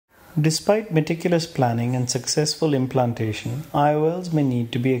Despite meticulous planning and successful implantation, IOLs may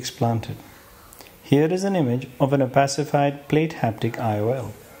need to be explanted. Here is an image of an opacified plate haptic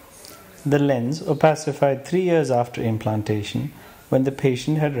IOL. The lens opacified 3 years after implantation when the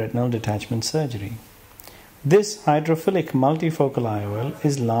patient had retinal detachment surgery. This hydrophilic multifocal IOL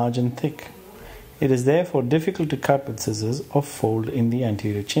is large and thick. It is therefore difficult to cut with scissors or fold in the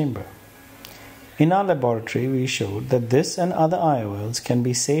anterior chamber. In our laboratory, we showed that this and other IOLs can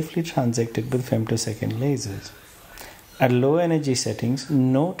be safely transected with femtosecond lasers. At low energy settings,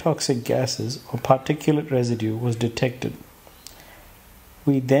 no toxic gases or particulate residue was detected.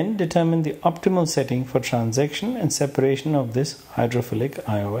 We then determined the optimal setting for transection and separation of this hydrophilic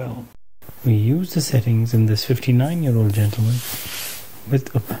IOL. We used the settings in this 59-year-old gentleman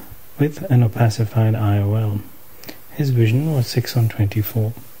with an opacified IOL. His vision was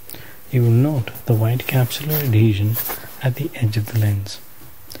 6/24. You will note the white capsular adhesion at the edge of the lens.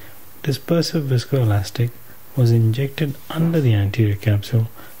 Dispersive viscoelastic was injected under the anterior capsule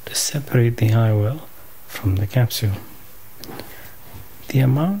to separate the IOL from the capsule. The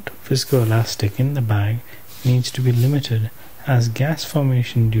amount of viscoelastic in the bag needs to be limited as gas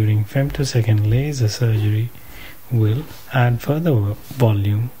formation during femtosecond laser surgery will add further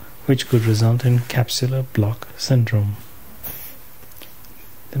volume, which could result in capsular block syndrome.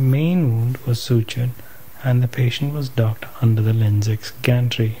 The main wound was sutured and the patient was docked under the LensX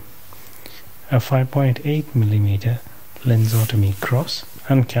gantry. A 5.8 mm lensotomy cross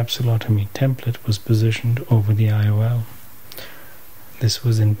and capsulotomy template was positioned over the IOL. This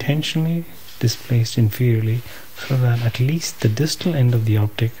was intentionally displaced inferiorly so that at least the distal end of the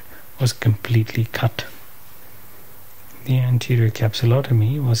optic was completely cut. The anterior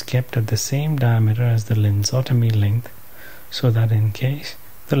capsulotomy was kept at the same diameter as the lensotomy length so that in case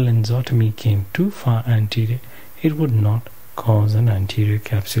the lensotomy came too far anterior, it would not cause an anterior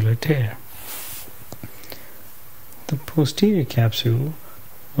capsular tear. The posterior capsule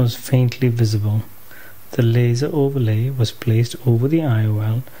was faintly visible. The laser overlay was placed over the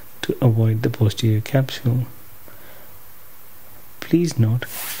IOL to avoid the posterior capsule. Please note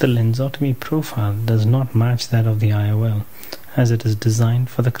the lensotomy profile does not match that of the IOL as it is designed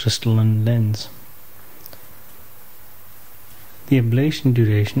for the crystalline lens. The ablation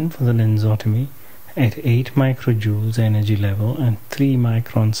duration for the lensotomy at 8 microjoules energy level and 3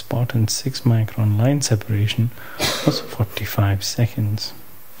 micron spot and 6 micron line separation was 45 seconds.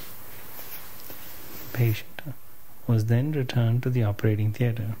 The patient was then returned to the operating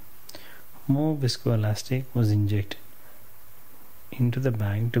theatre. More viscoelastic was injected into the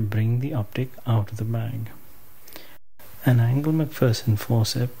bag to bring the optic out of the bag. An Angle McPherson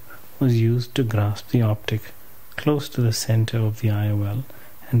forceps was used to grasp the optic close to the center of the IOL,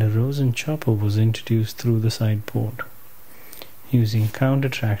 and a Rosen chopper was introduced through the side port. Using counter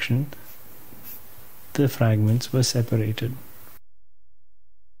traction, the fragments were separated.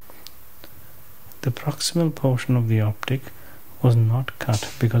 The proximal portion of the optic was not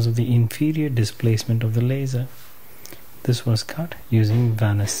cut because of the inferior displacement of the laser. This was cut using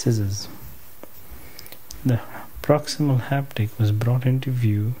Vannis scissors. The proximal haptic was brought into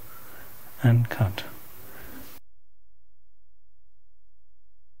view and cut.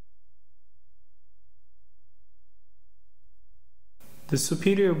 The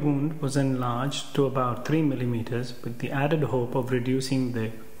superior wound was enlarged to about 3 mm with the added hope of reducing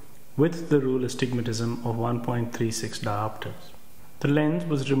the width the rule astigmatism of 1.36 diopters. The lens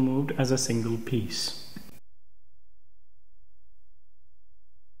was removed as a single piece.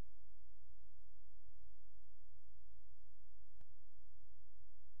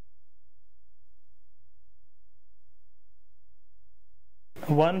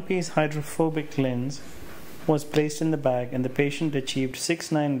 A one-piece hydrophobic lens was placed in the bag and the patient achieved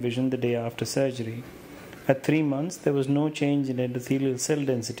 6/9 vision the day after surgery. At 3 months, there was no change in endothelial cell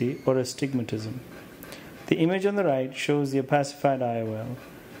density or astigmatism. The image on the right shows the opacified IOL.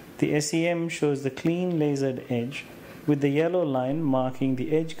 The SEM shows the clean lasered edge with the yellow line marking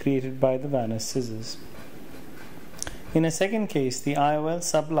the edge created by the Vannis scissors. In a second case, the IOL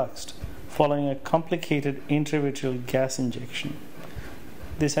subluxed following a complicated intravitreal gas injection.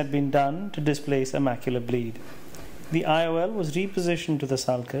 This had been done to displace a macular bleed. The IOL was repositioned to the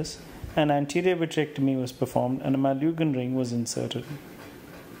sulcus, an anterior vitrectomy was performed, and a Malugan ring was inserted.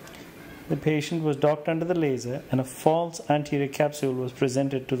 The patient was docked under the laser, and a false anterior capsule was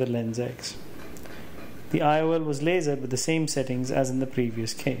presented to the LensX. The IOL was lasered with the same settings as in the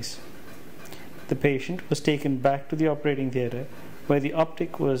previous case. The patient was taken back to the operating theatre, where the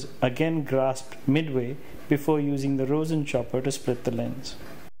optic was again grasped midway before using the Rosen chopper to split the lens.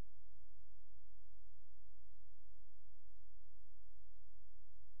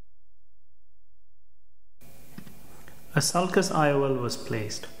 A sulcus IOL was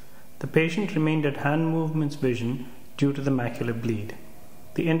placed. The patient remained at hand movements vision due to the macular bleed.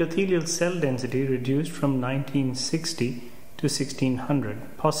 The endothelial cell density reduced from 1960 to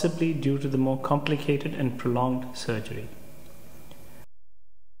 1600, possibly due to the more complicated and prolonged surgery.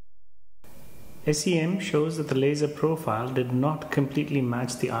 SEM shows that the laser profile did not completely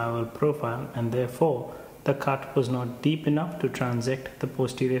match the IOL profile, and therefore the cut was not deep enough to transect the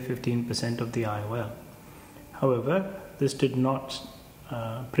posterior 15% of the IOL. However, this did not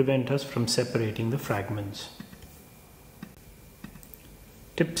prevent us from separating the fragments.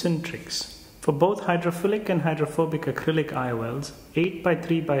 Tips and tricks. For both hydrophilic and hydrophobic acrylic IOLs,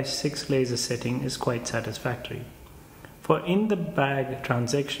 8x3x6 laser setting is quite satisfactory. For in-the-bag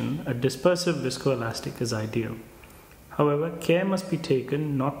transection, a dispersive viscoelastic is ideal. However, care must be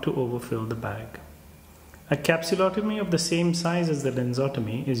taken not to overfill the bag. A capsulotomy of the same size as the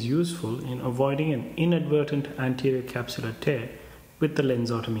lensotomy is useful in avoiding an inadvertent anterior capsular tear with the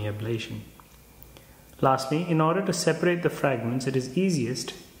lensotomy ablation. Lastly, in order to separate the fragments, it is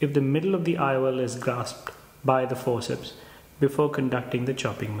easiest if the middle of the IOL is grasped by the forceps before conducting the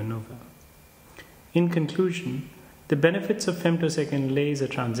chopping maneuver. In conclusion, the benefits of femtosecond laser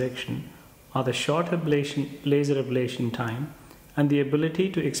transection are the short laser ablation time and the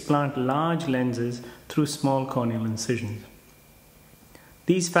ability to explant large lenses through small corneal incisions.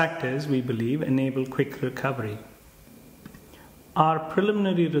 These factors, we believe, enable quick recovery. Our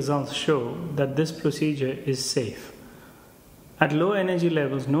preliminary results show that this procedure is safe. At low energy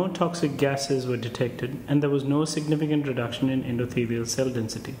levels, no toxic gases were detected and there was no significant reduction in endothelial cell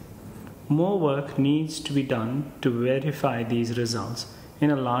density. More work needs to be done to verify these results in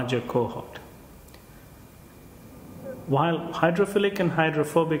a larger cohort. While hydrophilic and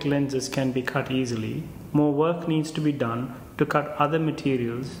hydrophobic lenses can be cut easily, more work needs to be done to cut other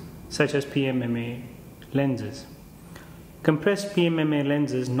materials such as PMMA lenses. Compressed PMMA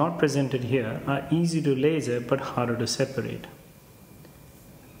lenses not presented here are easy to laser but harder to separate.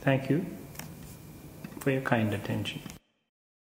 Thank you for your kind attention.